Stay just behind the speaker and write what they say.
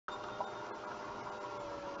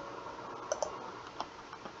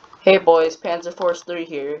Hey boys, Panzer Force 3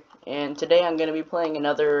 here, and today I'm going to be playing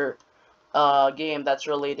another game that's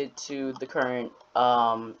related to the current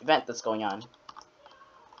event that's going on.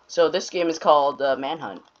 So this game is called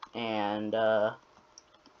Manhunt, and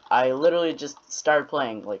I literally just started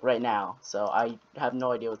playing like right now, so I have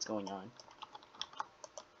no idea what's going on.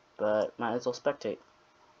 But might as well spectate.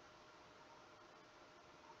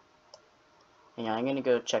 Hang on, I'm going to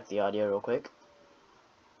go check the audio real quick,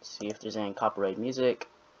 see if there's any copyright music.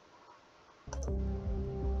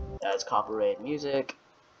 That's copyright music,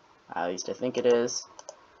 at least I think it is.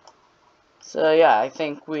 So yeah, I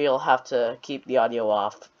think we'll have to keep the audio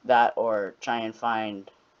off that or try and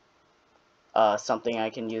find something I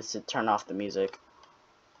can use to turn off the music.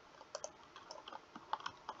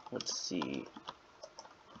 Let's see.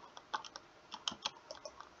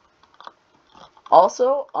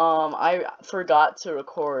 Also, I forgot to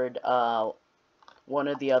record one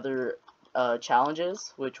of the other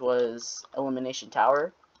challenges, which was Elimination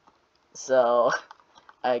Tower. So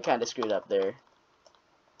I kind of screwed up there.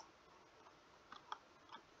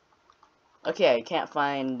 Okay, I can't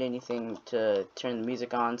find anything to turn the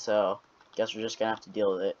music on, so guess we're just gonna have to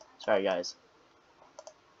deal with it. Sorry, guys.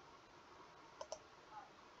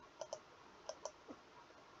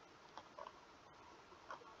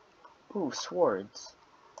 Ooh, swords.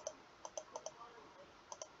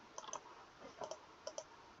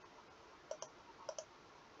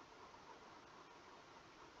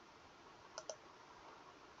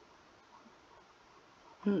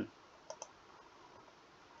 Hmm.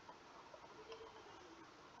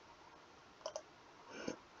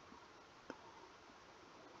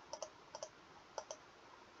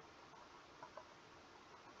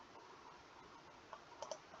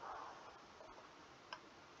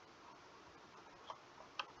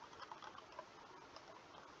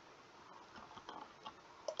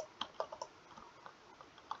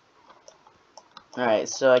 Alright,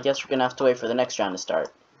 so I guess we're gonna have to wait for the next round to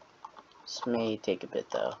start. This may take a bit,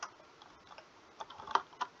 though.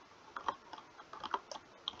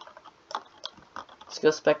 Let's go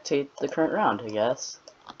spectate the current round, I guess.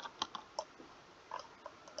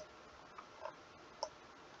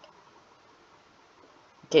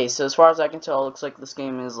 Okay, so as far as I can tell, it looks like this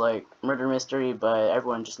game is like murder mystery, but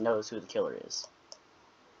everyone just knows who the killer is.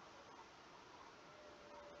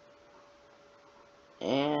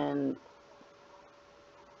 And...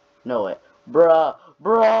 no way. Bruh!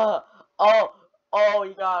 Bruh! Oh,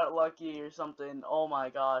 you got lucky or something. Oh my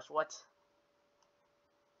gosh, what?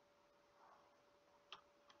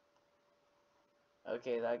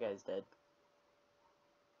 Okay, that guy's dead.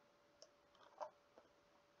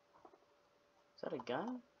 Is that a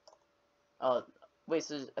gun? Oh, wait,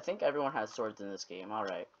 so I think everyone has swords in this game,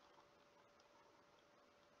 alright.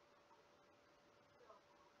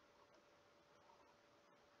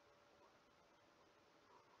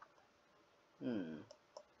 Hmm.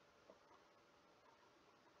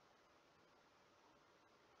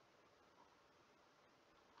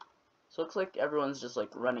 So it looks like everyone's just like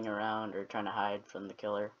running around or trying to hide from the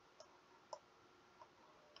killer.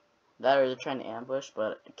 That or they're trying to ambush,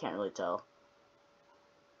 but I can't really tell.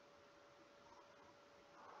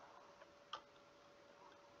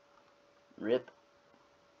 Rip.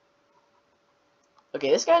 Okay,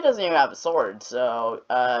 this guy doesn't even have a sword, so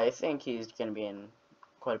I think he's gonna be in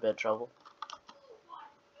quite a bit of trouble.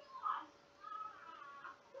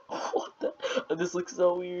 What the? This looks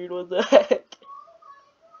so weird. What the heck?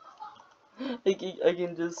 I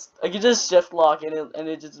can just shift lock and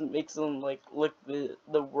it just makes him like look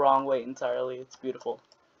the wrong way entirely. It's beautiful.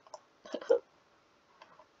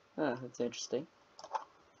 Huh, that's interesting.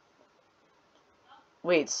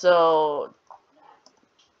 Wait, so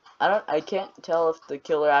I can't tell if the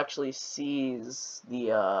killer actually sees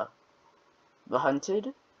the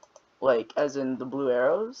hunted, like as in the blue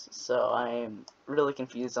arrows, so I'm really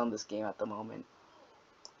confused on this game at the moment.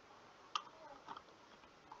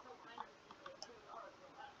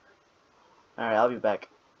 Alright, I'll be back.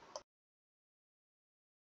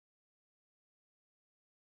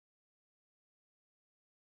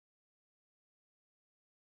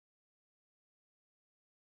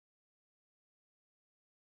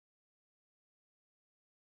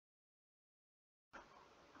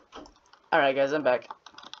 Alright guys, I'm back.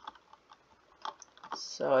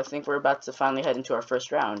 So I think we're about to finally head into our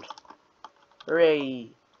first round.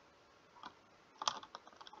 Hooray!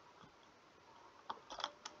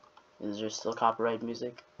 Is there still copyright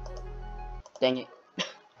music? Dang it.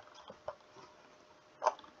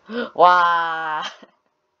 Wow!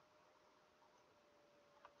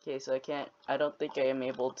 Okay, so I don't think I am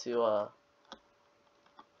able to,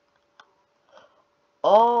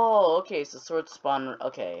 Oh, okay, so swords spawn,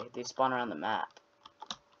 okay, they spawn around the map.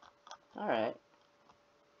 Alright.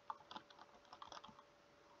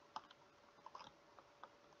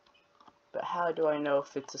 But how do I know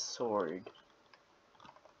if it's a sword?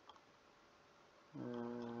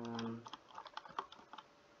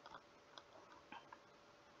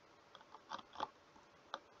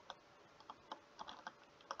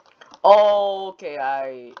 Oh, okay,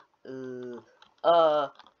 I'm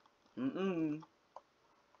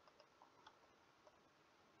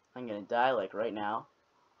gonna die, like, right now.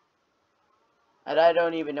 And I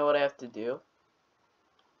don't even know what I have to do.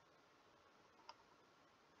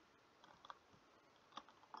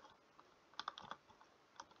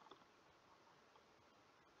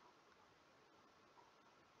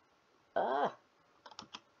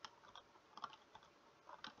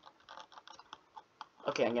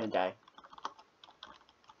 Okay, I'm gonna die.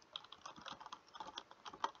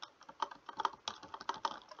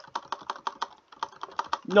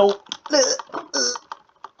 Nope.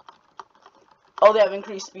 Oh, they have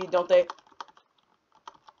increased speed, don't they?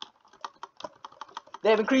 They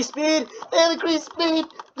have increased speed! They have increased speed!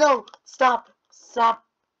 No! Stop! Stop!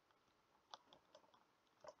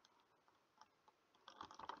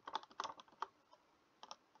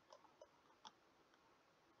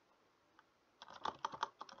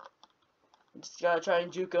 I just gotta try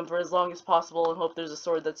and juke him for as long as possible and hope there's a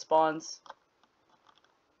sword that spawns.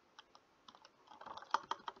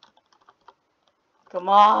 Come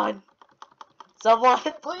on! Someone,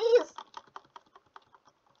 please!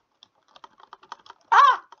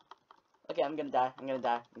 Ah! Okay, I'm gonna die. I'm gonna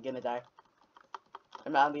die. I'm gonna die.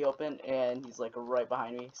 I'm out in the open, and he's like right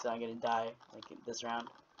behind me, so I'm gonna die like this round.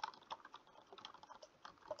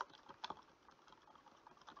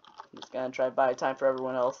 I'm just gonna try to buy time for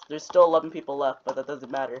everyone else. There's still 11 people left, but that doesn't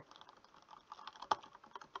matter.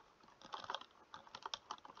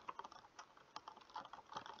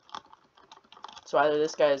 So either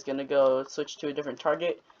this guy is gonna go switch to a different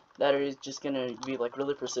target, that or he's just gonna be like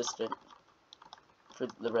really persistent for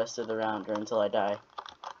the rest of the round or until I die.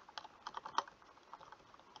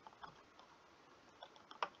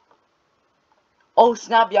 Oh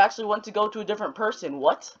snap, you actually want to go to a different person,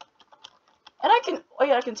 what? And I can, oh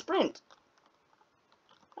yeah, I can sprint.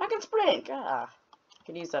 I can sprint, ah. I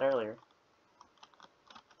could use that earlier.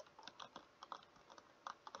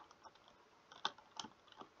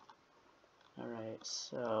 Alright,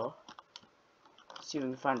 so, let's see if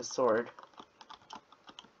we can find a sword.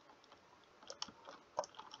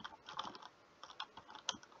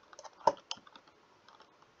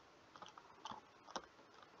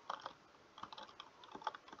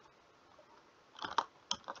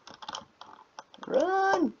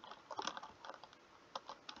 Run!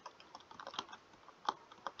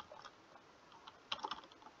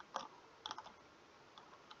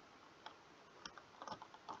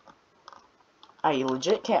 I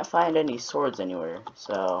legit can't find any swords anywhere,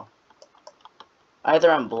 so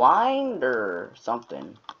either I'm blind or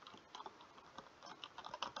something.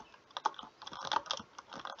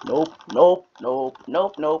 Nope, nope, nope,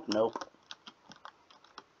 nope, nope, nope.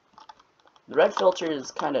 The red filter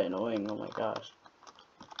is kind of annoying, oh my gosh.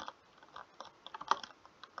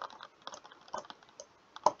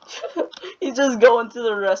 He's just going to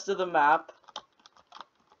the rest of the map.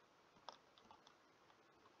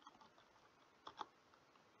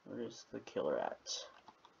 Where's the killer at?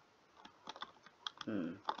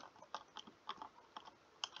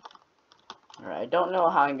 Alright, I don't know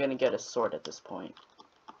how I'm gonna get a sword at this point.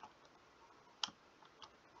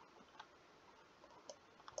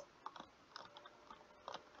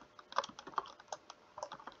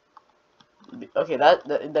 Okay,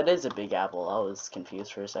 that is a big apple. I was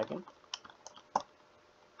confused for a second.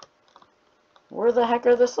 Where the heck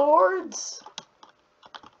are the swords?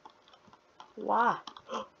 Why?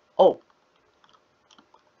 Oh.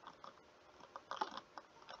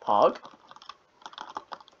 Pog?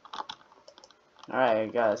 Alright, I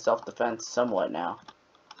got self-defense somewhat now.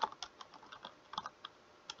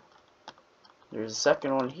 There's a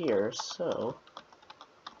second one here, so...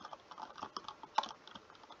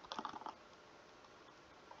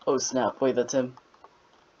 Oh snap, wait, that's him.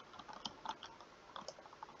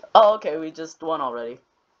 Oh, okay, we just won already.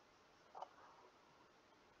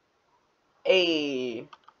 Hey!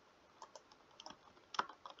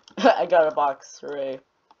 I got a box, hooray.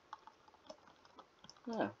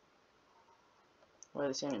 Huh. What are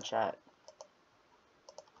they saying in chat?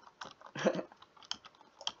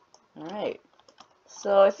 Alright.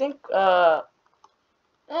 So I think, might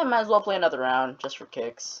as well play another round, just for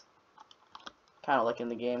kicks. Kinda like in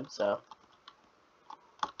the game, so.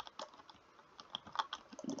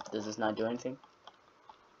 Does this not do anything?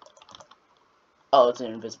 Oh, it's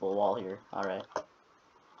an invisible wall here. Alright.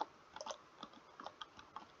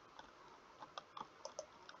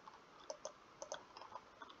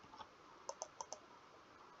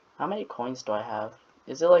 How many coins do I have?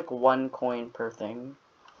 Is it like 1 coin per thing?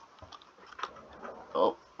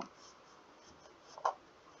 Oh.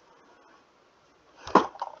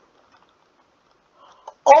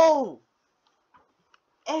 Oh!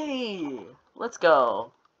 Hey! Let's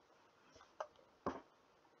go.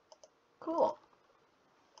 Cool.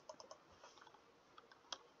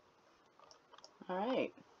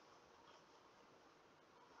 Alright.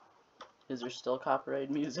 Is there still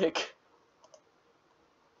copyright music?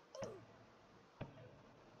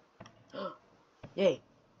 Yay.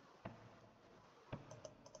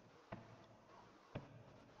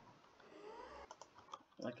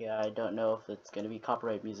 Okay, I don't know if it's gonna be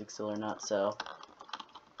copyright music still or not, so.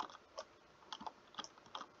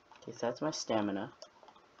 Okay, so that's my stamina.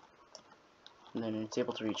 And then it's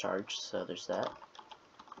able to recharge, so there's that.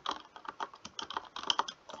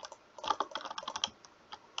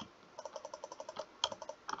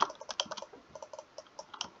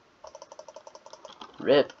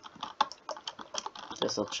 RIP.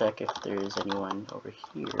 Guess I'll check if there's anyone over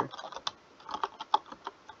here.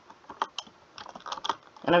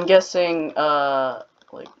 And I'm guessing,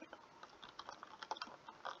 like...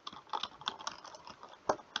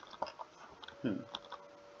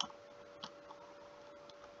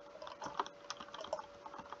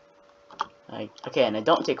 Okay, and I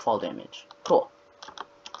don't take fall damage. Cool.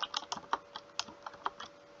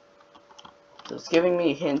 So it's giving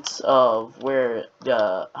me hints of where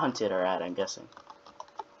the hunted are at, I'm guessing.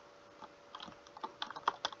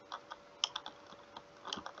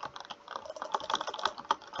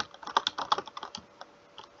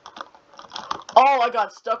 Oh, I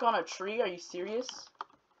got stuck on a tree? Are you serious?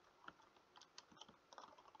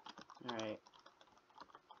 Alright.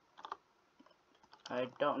 I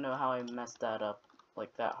don't know how I messed that up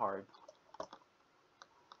like that hard.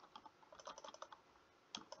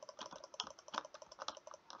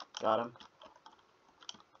 Got him.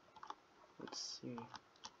 Let's see.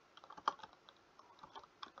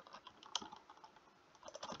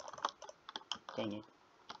 Dang it.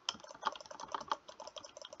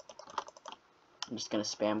 I'm just gonna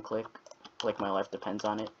spam click like my life depends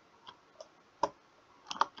on it.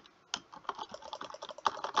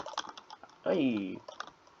 Hey.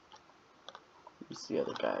 Who's the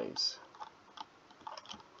other guys?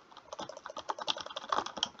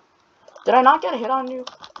 Did I not get a hit on you?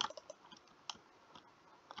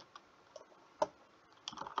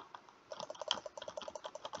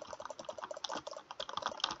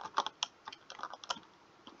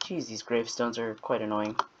 Jeez, these gravestones are quite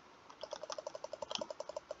annoying.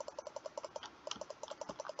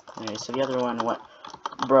 Okay, so the other one, what?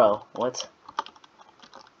 Bro, what?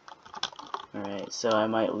 Alright, so I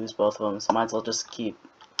might lose both of them, so might as well just keep,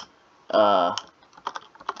 either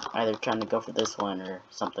trying to go for this one or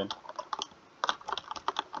something.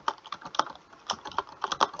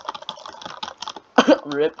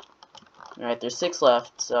 RIP. Alright, there's 6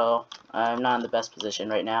 left, so I'm not in the best position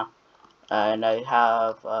right now. And I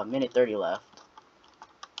have a minute 30 left.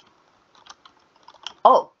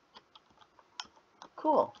 Oh!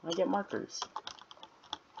 Cool, I get markers.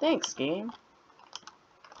 Thanks, game.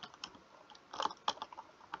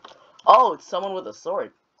 Oh, it's someone with a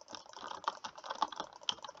sword.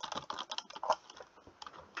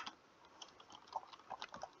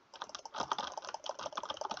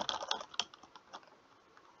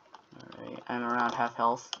 Alright, I'm around half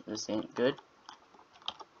health. This ain't good.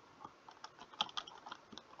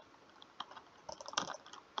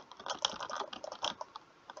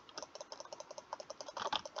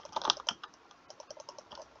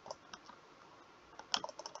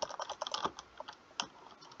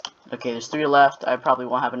 Okay, there's 3 left. I probably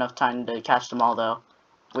won't have enough time to catch them all, though.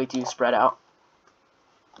 Way too spread out.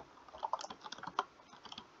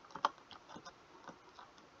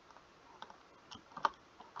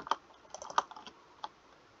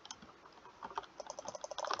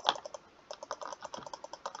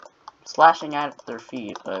 Slashing at their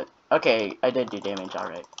feet, but... Okay, I did do damage,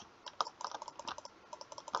 alright.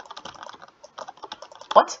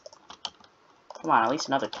 What? Come on, at least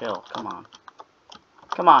another kill. Come on.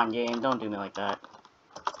 Come on, game. Don't do me like that.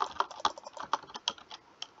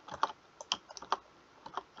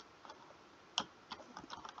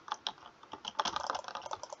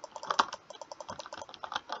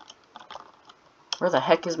 Where the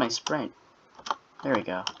heck is my sprint? There we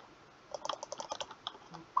go.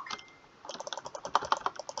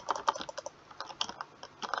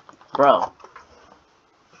 Bro.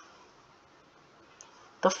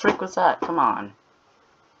 The frick was that? Come on.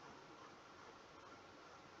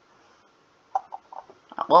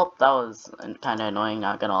 Well, that was kind of annoying,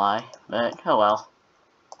 not gonna lie, but oh well.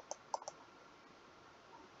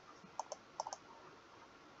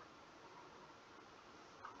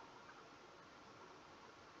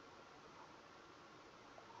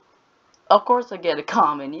 Of course I get a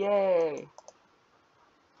common, yay!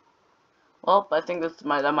 Well, I think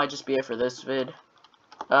that might just be it for this vid.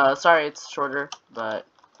 Sorry it's shorter, but...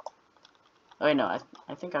 Oh wait, no,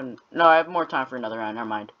 I think no, I have more time for another round, never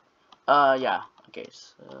mind. Yeah, okay,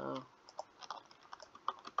 so...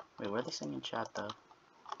 Wait, what are they saying in chat, though?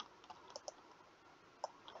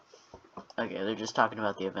 Okay, they're just talking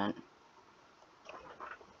about the event.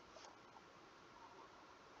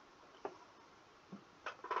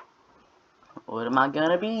 What am I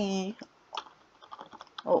gonna be?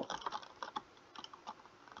 Oh.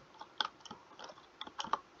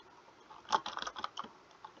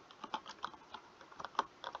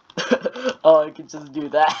 Oh, I could just do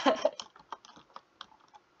that.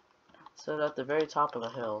 So at the very top of the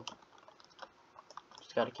hill.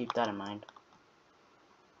 Just gotta keep that in mind.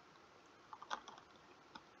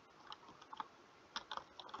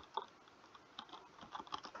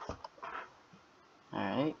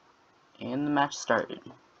 Alright. And the match started.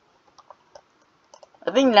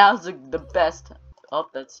 I think now's the best. Oh,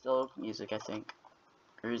 that's still music, I think.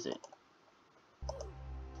 Or is it?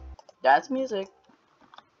 That's music.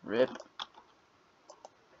 Rip.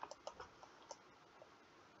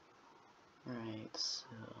 Alright, so...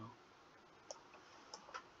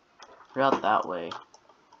 we're out that way.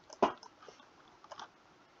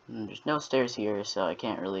 And there's no stairs here, so I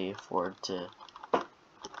can't really afford to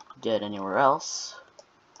get anywhere else.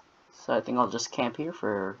 So I think I'll just camp here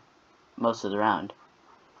for most of the round.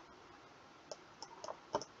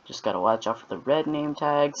 Just gotta watch out for the red name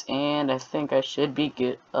tags, and I think I should be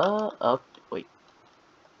good. Wait.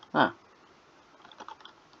 Huh.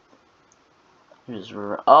 Here's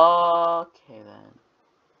okay then.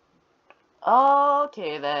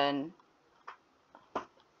 Okay then.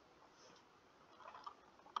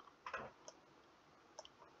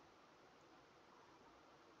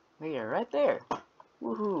 We are right there.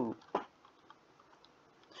 Woohoo.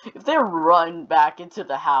 If they run back into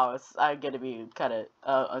the house, I'm gonna be kinda,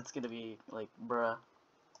 it's gonna be like, bruh.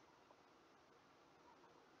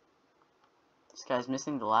 This guy's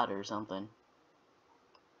missing the ladder or something.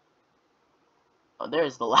 Oh,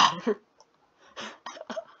 there's the ladder.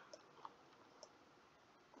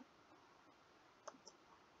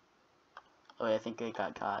 Oh, I think I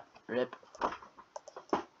got caught. Rip.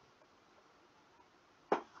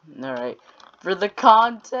 Alright. For the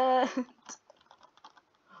content!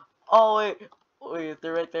 Oh, wait, if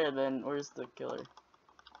they're right there, then where's the killer?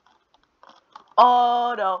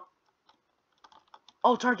 Oh, no.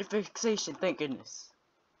 Oh, target fixation, thank goodness.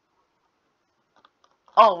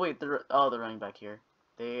 Oh, wait, they're running back here.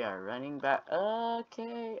 They are running back.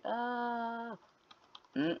 Okay,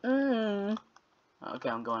 Okay,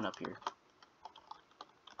 I'm going up here.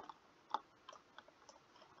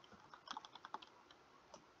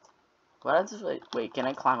 What is wait, can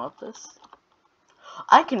I climb up this?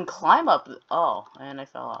 I can climb up. Oh, and I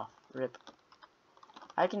fell off. Rip.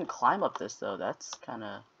 I can climb up this though. That's kind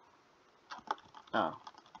of. Oh,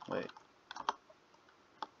 wait.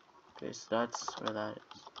 Okay, so that's where that is.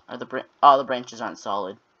 Are the branches aren't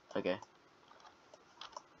solid. Okay.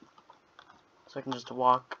 So I can just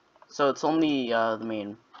walk. So it's only the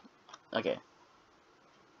main. Okay.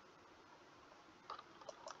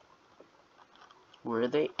 Where are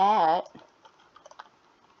they at?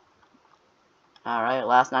 Alright,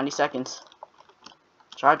 last 90 seconds.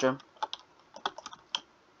 Charge them.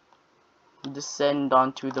 Descend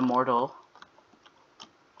onto the mortal.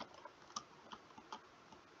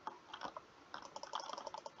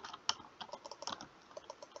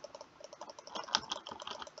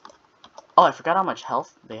 Oh, I forgot how much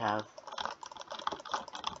health they have.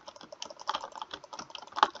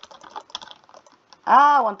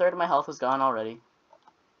 Ah, 1/3 of my health is gone already.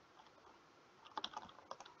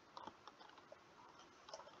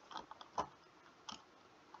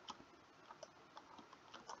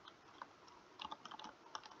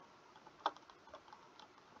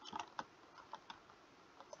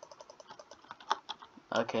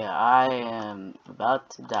 Okay, I am about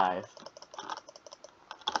to dive.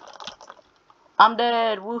 I'm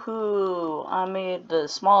dead! Woohoo! I made the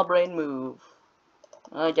small brain move.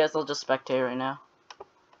 I guess I'll just spectate right now.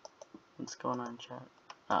 What's going on in chat?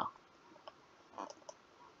 Oh.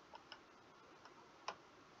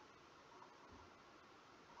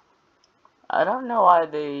 I don't know why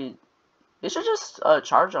they should just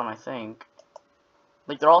charge them, I think.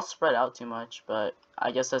 Like, they're all spread out too much, but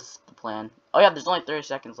I guess that's the plan. Oh yeah, there's only 30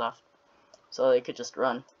 seconds left. so they could just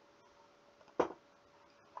run.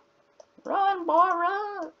 Run, boy,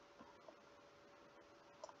 run!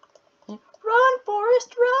 Run,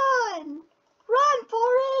 Forrest, run! Run,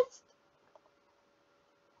 Forrest!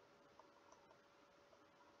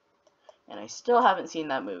 And I still haven't seen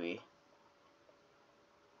that movie.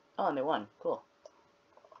 Oh, and they won. Cool.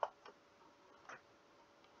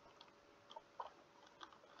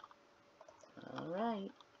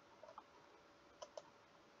 Alright.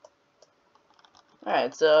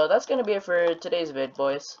 Alright, so that's gonna be it for today's vid,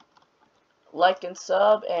 boys. Like and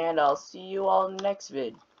sub, and I'll see you all next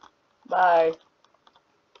vid. Bye.